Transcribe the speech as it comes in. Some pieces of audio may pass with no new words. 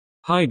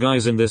Hi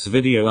guys, in this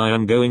video I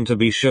am going to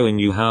be showing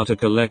you how to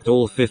collect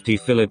all 50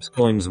 Phillips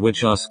coins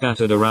which are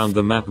scattered around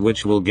the map,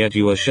 which will get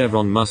you a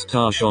Chevron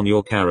Moustache on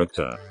your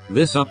character.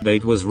 This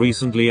update was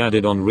recently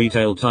added on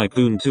Retail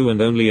Tycoon 2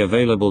 and only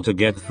available to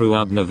get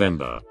throughout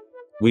November.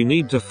 We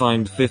need to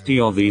find 50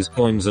 of these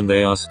coins and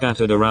they are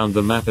scattered around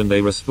the map and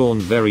they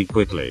respawn very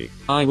quickly.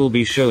 I will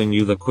be showing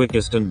you the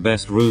quickest and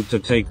best route to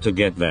take to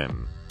get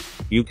them.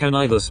 You can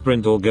either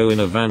sprint or go in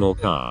a van or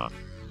car.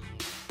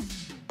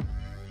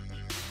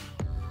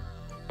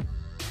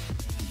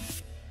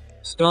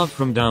 Start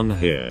from down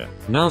here.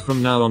 Now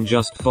from now on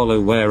just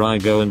follow where I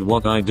go and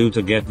what I do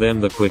to get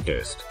them the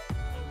quickest.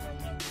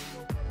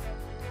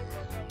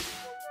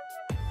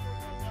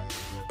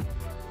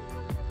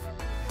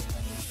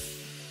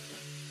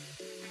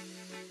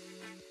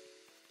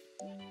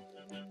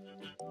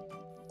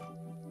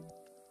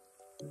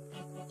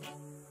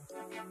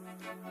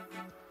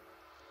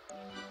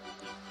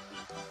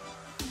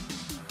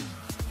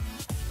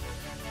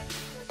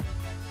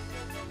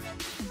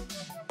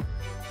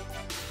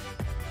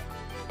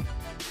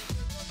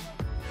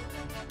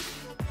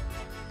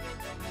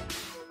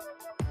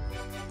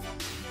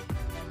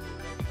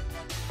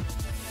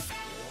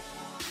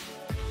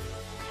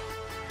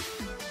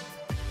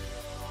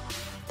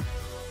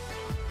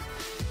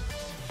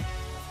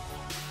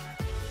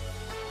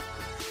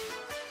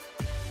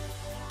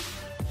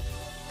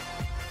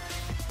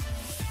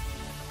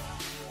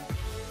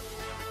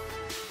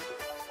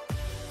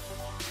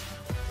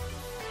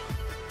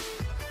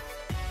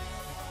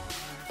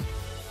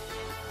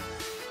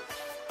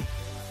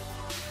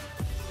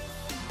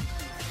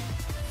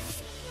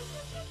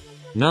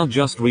 Now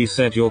just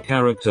reset your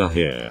character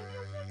here.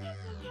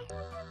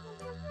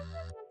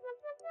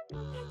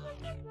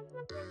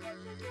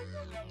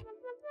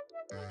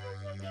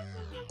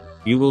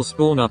 You will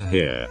spawn up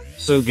here,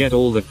 so get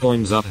all the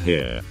coins up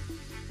here.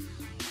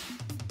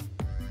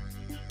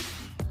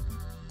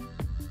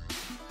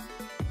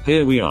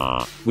 Here we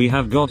are, we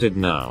have got it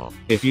now.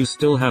 If you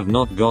still have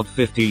not got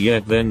 50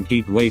 yet, then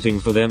keep waiting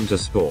for them to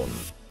spawn.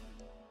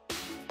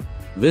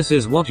 This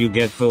is what you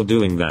get for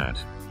doing that.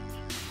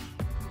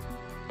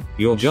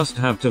 You'll just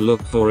have to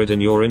look for it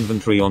in your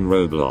inventory on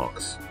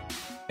Roblox.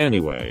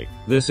 Anyway,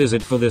 this is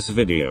it for this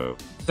video.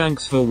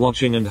 Thanks for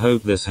watching and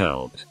hope this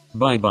helped.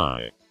 Bye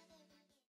bye.